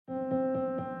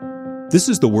This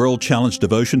is the World Challenge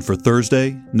devotion for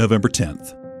Thursday, November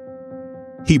 10th.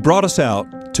 He Brought Us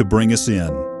Out to Bring Us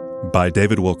In by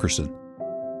David Wilkerson.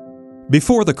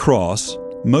 Before the cross,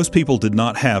 most people did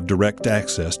not have direct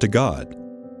access to God.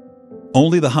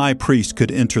 Only the high priest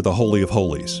could enter the Holy of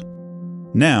Holies.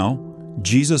 Now,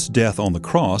 Jesus' death on the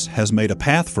cross has made a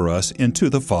path for us into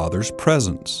the Father's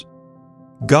presence.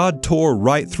 God tore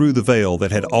right through the veil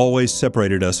that had always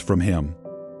separated us from Him.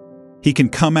 He can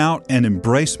come out and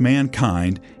embrace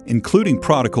mankind, including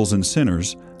prodigals and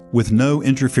sinners, with no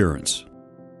interference.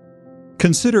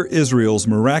 Consider Israel's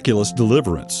miraculous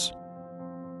deliverance.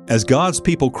 As God's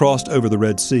people crossed over the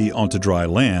Red Sea onto dry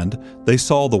land, they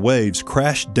saw the waves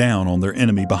crash down on their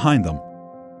enemy behind them.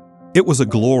 It was a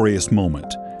glorious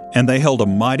moment, and they held a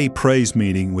mighty praise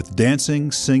meeting with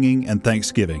dancing, singing, and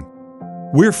thanksgiving.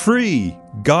 We're free!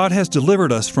 God has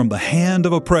delivered us from the hand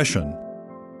of oppression.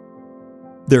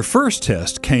 Their first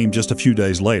test came just a few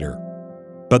days later,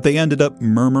 but they ended up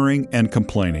murmuring and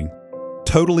complaining,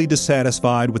 totally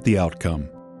dissatisfied with the outcome.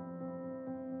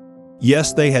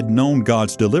 Yes, they had known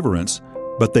God's deliverance,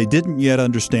 but they didn't yet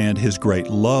understand His great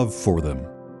love for them.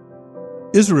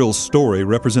 Israel's story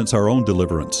represents our own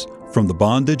deliverance from the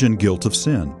bondage and guilt of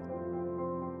sin.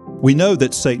 We know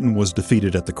that Satan was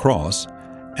defeated at the cross,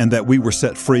 and that we were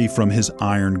set free from his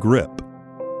iron grip.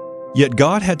 Yet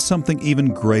God had something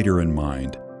even greater in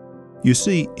mind. You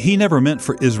see, He never meant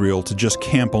for Israel to just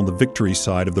camp on the victory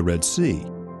side of the Red Sea.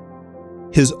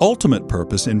 His ultimate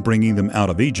purpose in bringing them out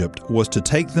of Egypt was to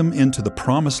take them into the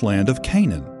promised land of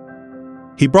Canaan.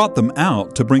 He brought them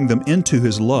out to bring them into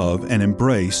His love and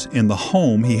embrace in the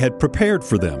home He had prepared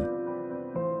for them.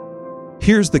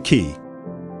 Here's the key.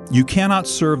 You cannot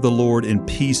serve the Lord in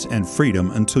peace and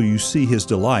freedom until you see His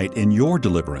delight in your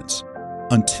deliverance,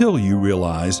 until you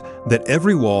realize that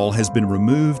every wall has been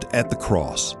removed at the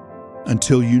cross,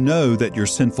 until you know that your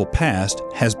sinful past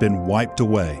has been wiped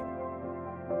away.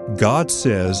 God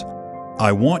says,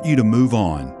 I want you to move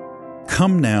on.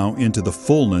 Come now into the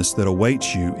fullness that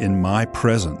awaits you in my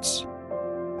presence.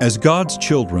 As God's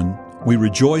children, we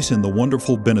rejoice in the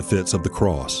wonderful benefits of the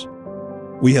cross.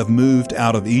 We have moved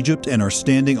out of Egypt and are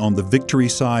standing on the victory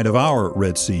side of our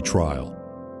Red Sea trial.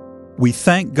 We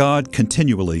thank God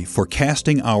continually for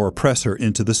casting our oppressor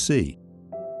into the sea.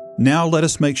 Now let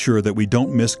us make sure that we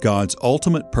don't miss God's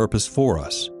ultimate purpose for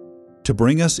us, to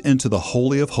bring us into the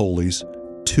Holy of Holies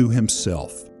to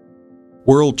Himself.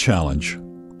 World Challenge: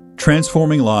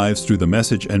 Transforming lives through the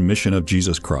message and mission of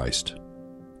Jesus Christ.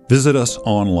 Visit us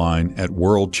online at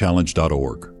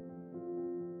worldchallenge.org.